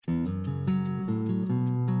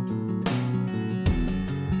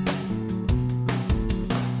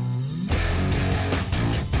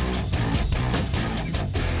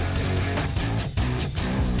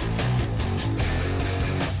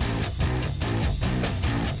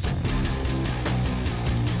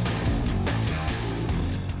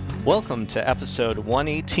Welcome to episode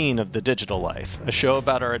 118 of The Digital Life, a show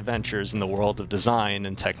about our adventures in the world of design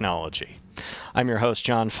and technology. I'm your host,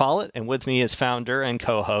 John Follett, and with me is founder and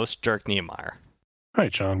co-host Dirk Niemeyer. Hi,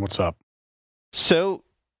 John. What's up? So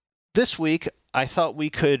this week, I thought we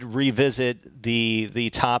could revisit the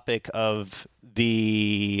topic of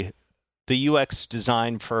the UX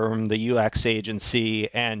design firm, the UX agency,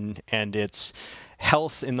 and its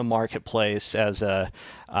health in the marketplace as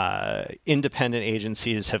independent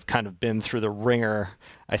agencies have kind of been through the ringer,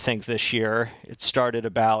 I think, this year. It started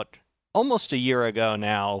about almost a year ago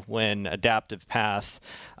now when Adaptive Path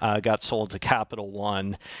got sold to Capital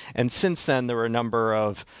One. And since then, there were a number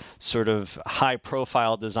of sort of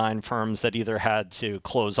high-profile design firms that either had to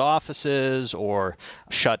close offices or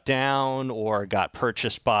shut down or got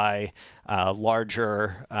purchased by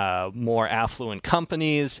larger, more affluent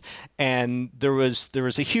companies. And there was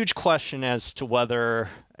a huge question as to whether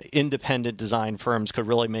independent design firms could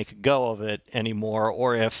really make a go of it anymore,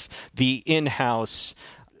 or if the in-house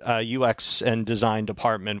UX and design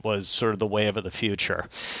department was sort of the wave of the future.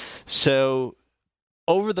 So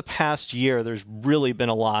over the past year, there's really been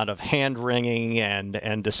a lot of hand-wringing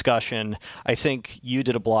and discussion. I think you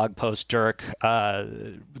did a blog post, Dirk,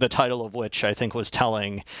 the title of which I think was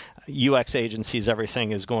telling UX agencies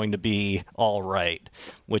everything is going to be all right,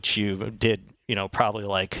 which you did, probably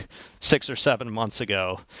like 6 or 7 months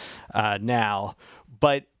ago now.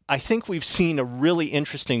 But I think we've seen a really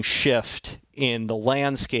interesting shift in the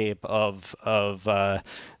landscape of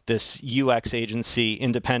this UX agency,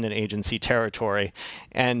 independent agency territory,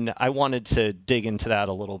 and I wanted to dig into that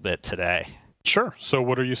a little bit today. Sure. So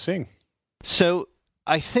what are you seeing? So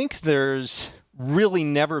I think there's really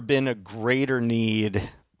never been a greater need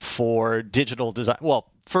for digital design.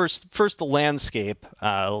 Well, first the landscape.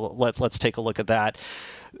 Let's take a look at that.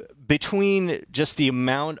 Between just the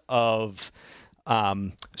amount of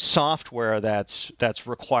software that's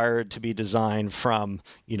required to be designed from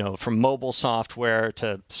mobile software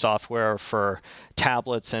to software for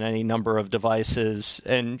tablets and any number of devices,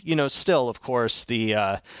 and still, of course,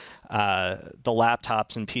 the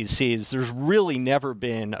laptops and PCs, there's really never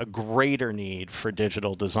been a greater need for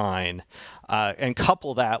digital design. And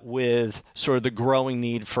couple that with sort of the growing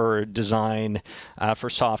need for design for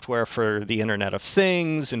software for the Internet of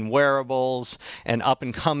Things and wearables and up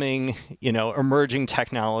and coming, emerging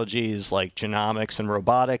technologies like genomics and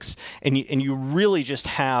robotics. And you really just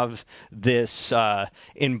have this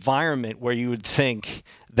environment where you would think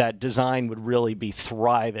that design would really be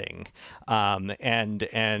thriving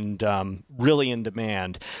and really in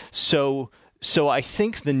demand. So I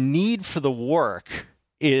think the need for the work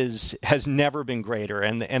has never been greater,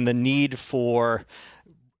 and the need for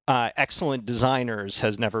excellent designers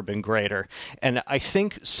has never been greater. And I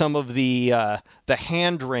think some of the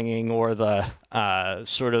hand wringing or the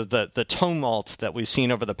sort of the tumult that we've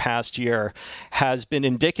seen over the past year has been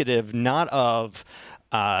indicative not of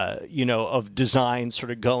of design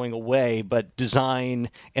sort of going away, but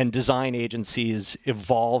design and design agencies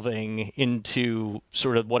evolving into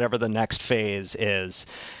sort of whatever the next phase is.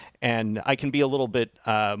 And I can be a little bit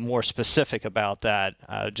more specific about that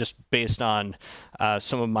just based on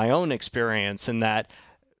some of my own experience, in that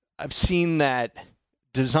I've seen that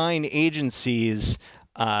design agencies,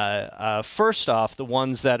 first off, the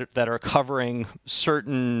ones that are covering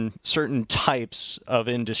certain types of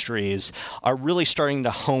industries, are really starting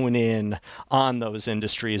to hone in on those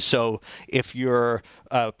industries. So if you're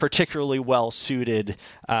particularly well suited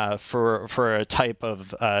for a type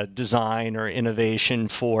of design or innovation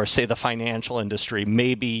for, say, the financial industry,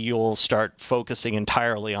 maybe you'll start focusing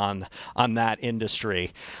entirely on that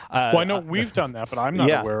industry. Well, I know we've done that, but I'm not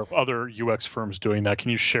aware of other UX firms doing that.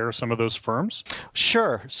 Can you share some of those firms?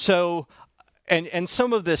 Sure. So, and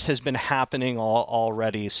some of this has been happening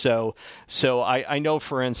already. So I know,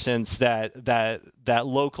 for instance, that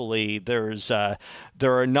locally there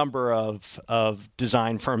are a number of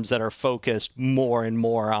design firms that are focused more and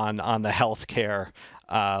more on the healthcare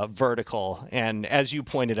vertical. And as you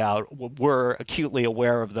pointed out, we're acutely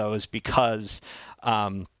aware of those because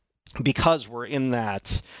we're in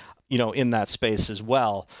that space as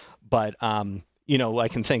well. But I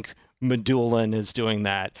can think Medulin is doing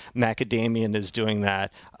that. Macadamian is doing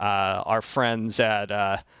that. Our friends at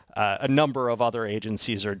a number of other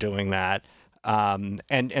agencies are doing that,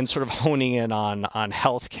 and sort of honing in on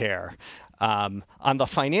healthcare. On the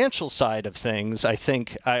financial side of things, I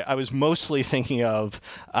think I was mostly thinking of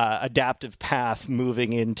Adaptive Path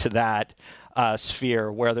moving into that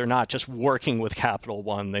sphere where they're not just working with Capital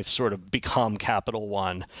One, they've sort of become Capital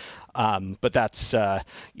One. But that's a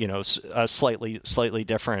slightly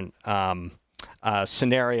different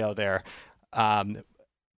scenario there.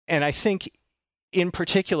 And I think in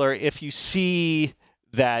particular, if you see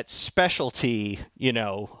that specialty,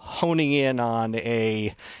 honing in on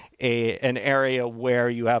an area where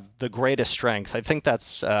you have the greatest strength, I think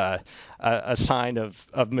that's a sign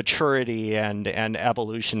of maturity and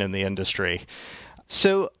evolution in the industry.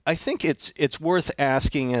 So I think it's worth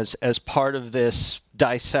asking as part of this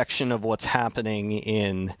dissection of what's happening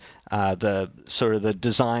in the sort of the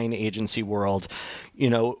design agency world,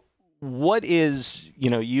 what is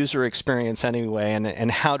user experience anyway,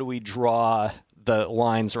 and how do we draw the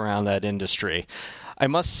lines around that industry? I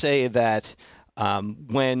must say that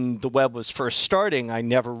when the web was first starting, I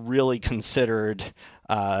never really considered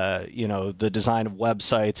the design of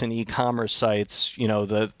websites and e-commerce sites.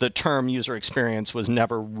 The term user experience was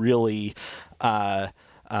never really part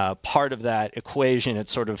of that equation. It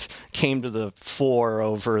sort of came to the fore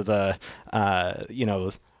over the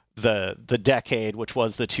decade, which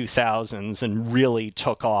was the 2000s, and really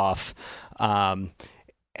took off.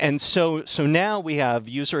 And so now we have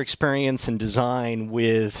user experience and design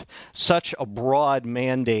with such a broad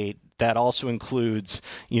mandate that also includes,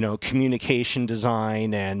 communication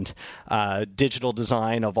design and digital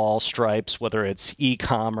design of all stripes, whether it's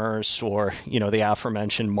e-commerce or, the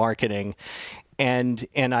aforementioned marketing. And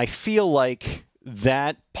I feel like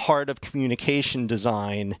that part of communication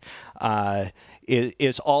design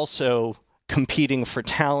is also competing for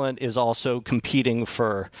talent, is also competing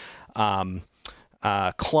for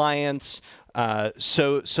clients,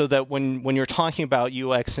 so that when you're talking about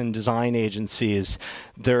UX and design agencies,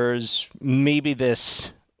 there's maybe this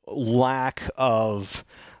lack of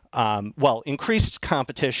increased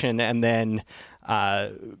competition, and then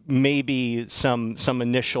maybe some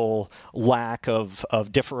initial lack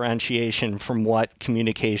of differentiation from what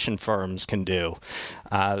communication firms can do.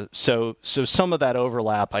 So some of that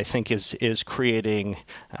overlap, I think, is creating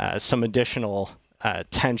some additional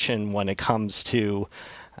tension when it comes to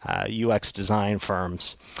UX design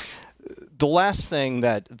firms. The last thing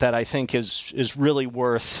that I think is really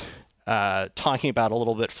worth talking about a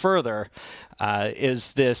little bit further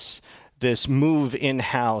is this move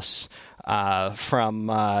in-house from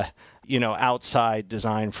outside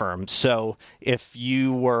design firms. So if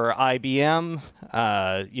you were IBM,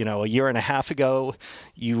 a year and a half ago,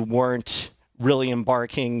 you weren't really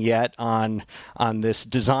embarking yet on this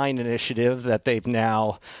design initiative that they've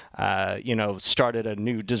now, started a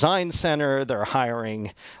new design center. They're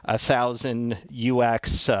hiring 1,000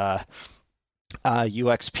 UX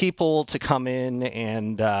people to come in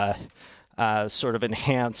and sort of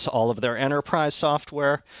enhance all of their enterprise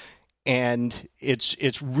software, and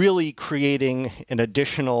it's really creating an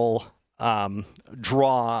additional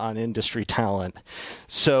draw on industry talent.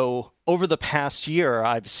 So over the past year,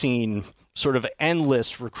 I've seen sort of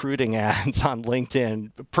endless recruiting ads on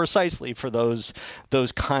LinkedIn precisely for those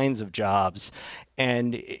kinds of jobs.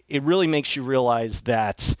 And it really makes you realize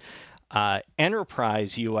that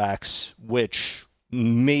enterprise UX, which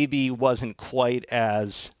maybe wasn't quite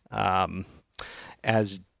as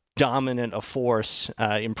dominant a force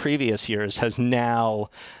in previous years, has now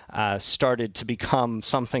started to become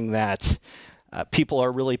something that people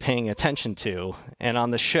are really paying attention to. And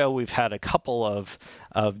on the show, we've had a couple of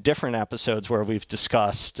different episodes where we've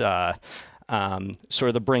discussed sort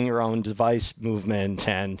of the bring your own device movement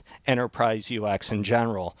and enterprise UX in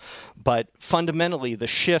general. But fundamentally, the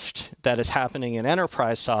shift that is happening in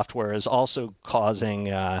enterprise software is also causing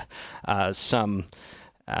some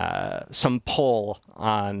pull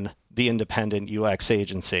on the independent UX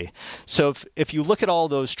agency. So if you look at all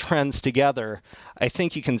those trends together, I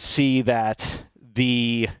think you can see that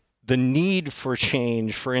the need for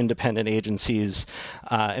change for independent agencies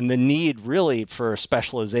and the need really for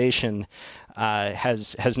specialization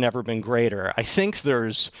has never been greater. I think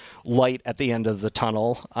there's light at the end of the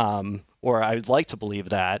tunnel, or I would like to believe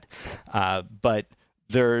that, but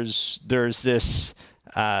there's this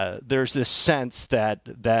sense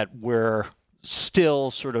that we're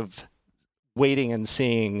still sort of waiting and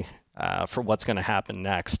seeing for what's going to happen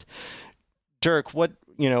next. Dirk,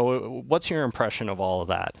 what's your impression of all of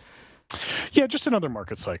that? Yeah, just another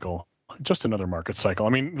market cycle. I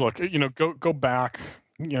mean, look, go back.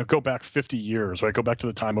 Go back 50 years, right? Go back to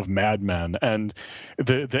the time of Mad Men, and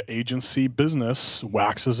the agency business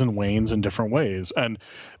waxes and wanes in different ways. And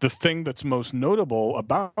the thing that's most notable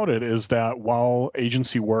about it is that while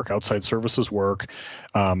agency work, outside services work,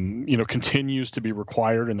 continues to be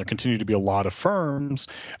required, and there continue to be a lot of firms,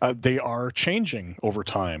 they are changing over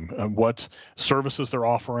time. What services they're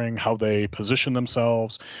offering, how they position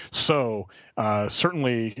themselves. So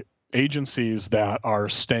certainly, agencies that are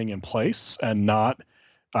staying in place and not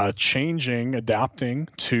changing, adapting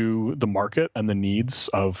to the market and the needs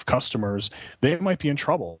of customers, they might be in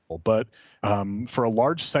trouble. But for a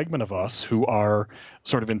large segment of us who are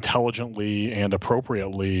sort of intelligently and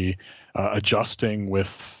appropriately adjusting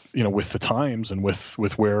with the times and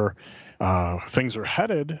with where things are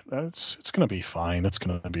headed, it's going to be fine. It's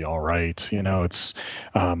going to be all right. It's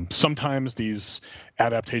sometimes these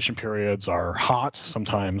adaptation periods are hot.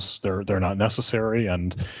 Sometimes they're not necessary,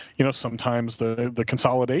 and sometimes the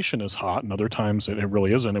consolidation is hot, and other times it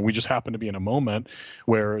really isn't. And we just happen to be in a moment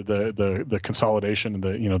where the consolidation,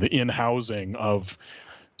 the in-housing of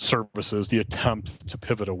services, the attempt to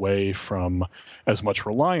pivot away from as much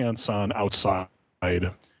reliance on outside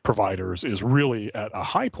providers is really at a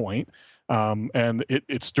high point. And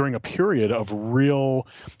it's during a period of real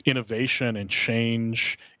innovation and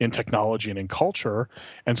change in technology and in culture.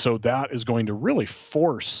 And so that is going to really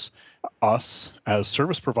force us as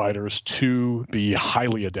service providers to be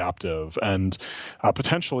highly adaptive and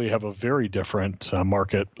potentially have a very different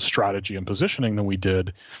market strategy and positioning than we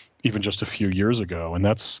did even just a few years ago. And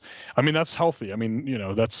that's healthy.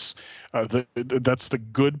 That's the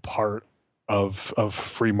good part of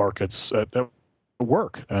free markets at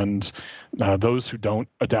work. And those who don't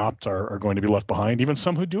adapt are going to be left behind. Even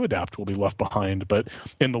some who do adapt will be left behind. But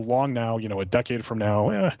in the long now, a decade from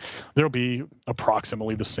now, there'll be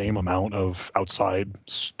approximately the same amount of outside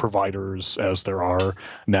providers as there are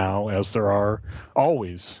now, as there are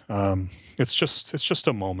always. It's just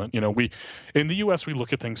a moment. We in the U.S. we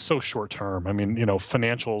look at things so short term.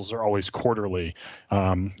 Financials are always quarterly.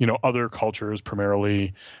 Other cultures,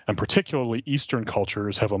 primarily and particularly Eastern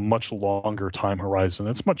cultures, have a much longer time horizon.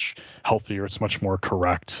 It's much healthier. It's much more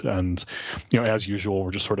correct. And as usual,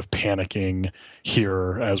 we're just sort of panicking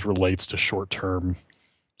here as relates to short-term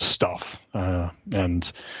stuff.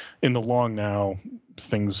 And in the long now,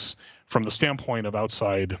 things from the standpoint of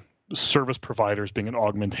outside service providers being an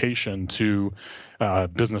augmentation to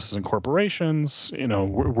businesses and corporations,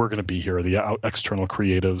 we're going to be here, the external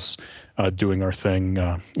creatives doing our thing,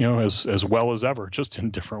 as well as ever, just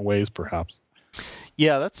in different ways, perhaps.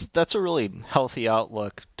 Yeah, that's a really healthy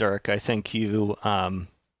outlook, Dirk. I think you,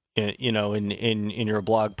 in your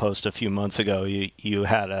blog post a few months ago, you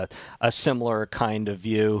had a similar kind of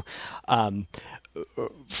view.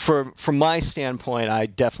 From my standpoint, I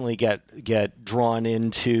definitely get drawn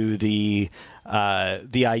into the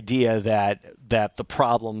idea that the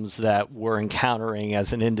problems that we're encountering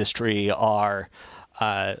as an industry are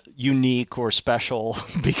unique or special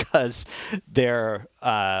because they're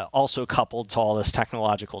also coupled to all this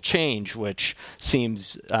technological change, which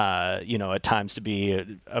seems, at times to be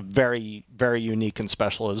a very, very unique and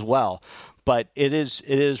special as well. But it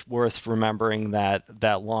is worth remembering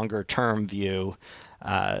that longer term view,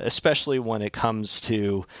 especially when it comes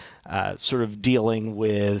to sort of dealing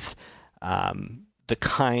with the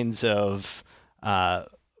kinds of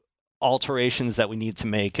alterations that we need to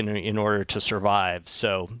make in order to survive.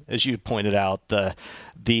 So, as you pointed out,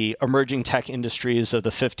 the emerging tech industries of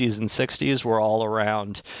the 50s and 60s were all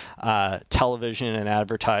around television and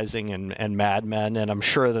advertising and Mad Men, and I'm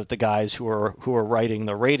sure that the guys who are writing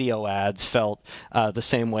the radio ads felt the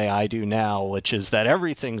same way I do now, which is that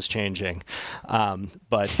everything's changing.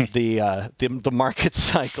 But the market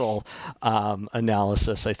cycle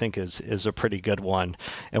analysis, I think, is a pretty good one,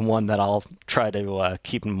 and one that I'll try to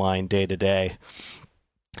keep in mind day to day.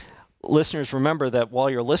 Listeners, remember that while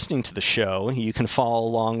you're listening to the show, you can follow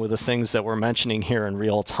along with the things that we're mentioning here in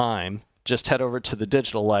real time. Just head over to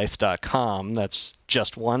thedigitallife.com, that's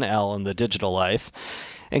just one L in the Digital Life,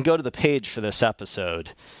 and go to the page for this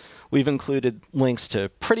episode. We've included links to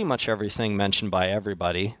pretty much everything mentioned by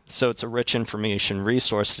everybody, so it's a rich information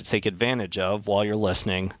resource to take advantage of while you're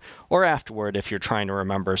listening, or afterward if you're trying to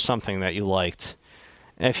remember something that you liked.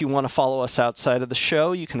 And if you want to follow us outside of the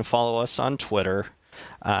show, you can follow us on Twitter.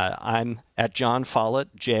 I'm at John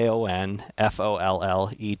Follett, JONFOLLETT.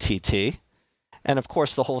 And of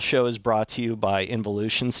course, the whole show is brought to you by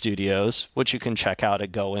Involution Studios, which you can check out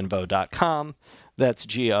at goinvo.com. That's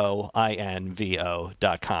GOINVO.com.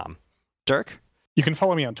 Dirk? You can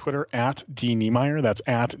follow me on Twitter at DNemeyer. That's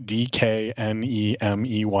at DKNEMEYER.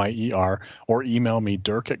 Or email me,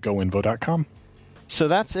 Dirk at goinvo.com. So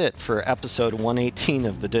that's it for episode 118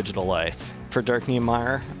 of The Digital Life. For Dirk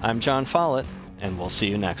Niemeyer, I'm John Follett, and we'll see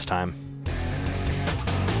you next time.